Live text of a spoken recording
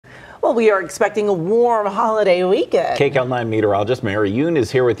Well, we are expecting a warm holiday weekend. KCAL9 meteorologist Mary Yoon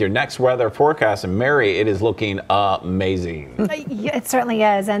is here with your next weather forecast. And Mary, it is looking amazing. It certainly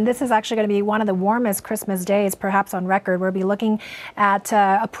is. And this is actually going to be one of the warmest Christmas days, perhaps on record. We'll be looking at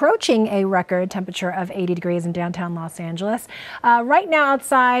approaching a record temperature of 80 degrees in downtown Los Angeles. Right now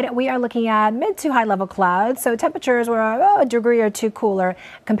outside, we are looking at mid to high level clouds. So temperatures were a degree or two cooler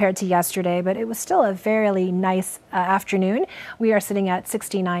compared to yesterday, but it was still a fairly nice afternoon. We are sitting at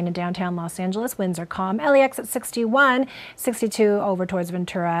 69 in downtown Los Angeles. Winds are calm. LAX at 61, 62 over towards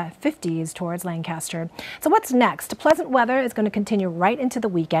Ventura, 50s towards Lancaster. So what's next? Pleasant weather is going to continue right into the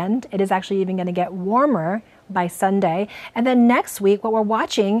weekend. It is actually even going to get warmer by Sunday. And then next week, what we're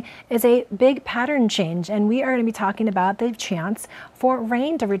watching is a big pattern change. And we are going to be talking about the chance for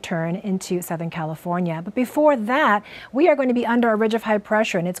rain to return into Southern California. But before that, we are going to be under a ridge of high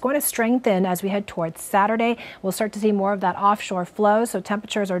pressure, and it's going to strengthen as we head towards Saturday. We'll start to see more of that offshore flow. So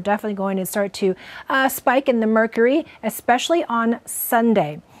temperatures are definitely going to start to spike in the mercury, especially on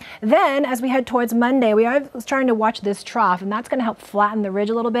Sunday. Then, as we head towards Monday, we are starting to watch this trough, and that's going to help flatten the ridge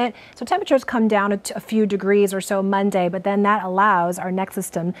a little bit. So temperatures come down a few degrees or so Monday, but then that allows our next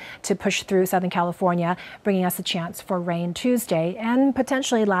system to push through Southern California, bringing us a chance for rain Tuesday and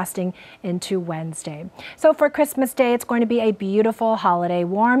potentially lasting into Wednesday. So for Christmas Day, it's going to be a beautiful holiday,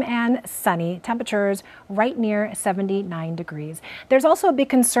 warm and sunny. Temperatures right near 79 degrees. There's also a big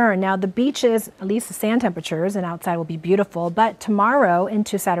concern. Now, the beaches, at least the sand temperatures and outside will be beautiful, but tomorrow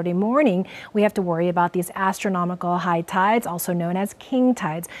into Saturday morning, we have to worry about these astronomical high tides, also known as king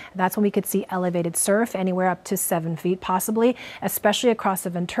tides. That's when we could see elevated surf anywhere up to 7 feet possibly, especially across the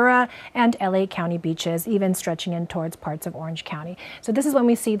Ventura and LA County beaches, even stretching in towards parts of Orange County. So this is when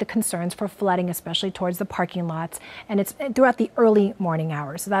we see the concerns for flooding, especially towards the parking lots, and it's throughout the early morning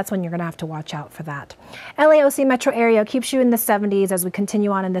hours. So that's when you're going to have to watch out for that. LAOC metro area keeps you in the 70s as we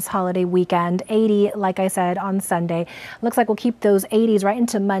continue on in this holiday weekend. 80, like I said, on Sunday. Looks like we'll keep those 80s right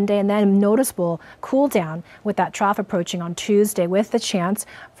into Monday, and then noticeable cool down with that trough approaching on Tuesday, with the chance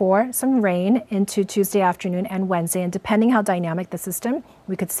for some rain into Tuesday afternoon and Wednesday. And depending how dynamic the system,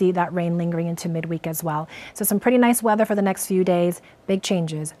 we could see that rain lingering into midweek as well. So some pretty nice weather for the next few days. Big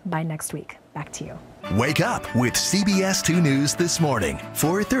changes by next week. Back to you. Wake up with CBS 2 News this morning,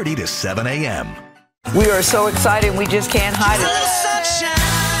 4:30 to 7 a.m. We are so excited we just can't hide it.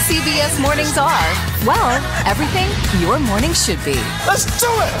 CBS mornings are, well, everything your morning should be. Let's do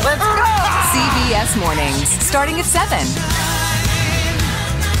it! Let's go! CBS mornings, starting at 7.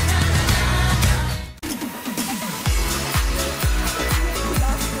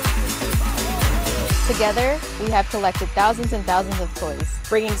 Together, we have collected thousands and thousands of toys,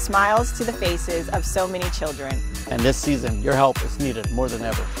 bringing smiles to the faces of so many children. And this season, your help is needed more than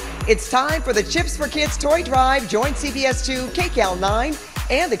ever. It's time for the Chips for Kids Toy Drive. Join CBS 2, KCAL9,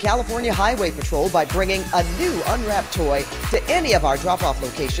 and the California Highway Patrol by bringing a new unwrapped toy to any of our drop-off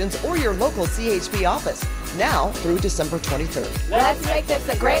locations or your local CHP office, now through December 23rd. Let's make this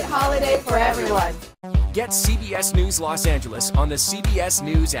a great holiday for everyone. Get CBS News Los Angeles on the CBS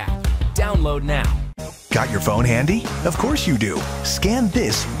News app. Download now. Got your phone handy? Of course you do. Scan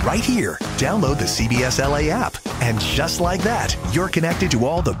this right here. Download the CBS LA app. And just like that, you're connected to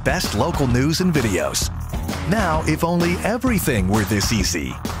all the best local news and videos. Now, if only everything were this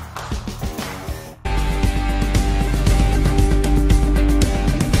easy.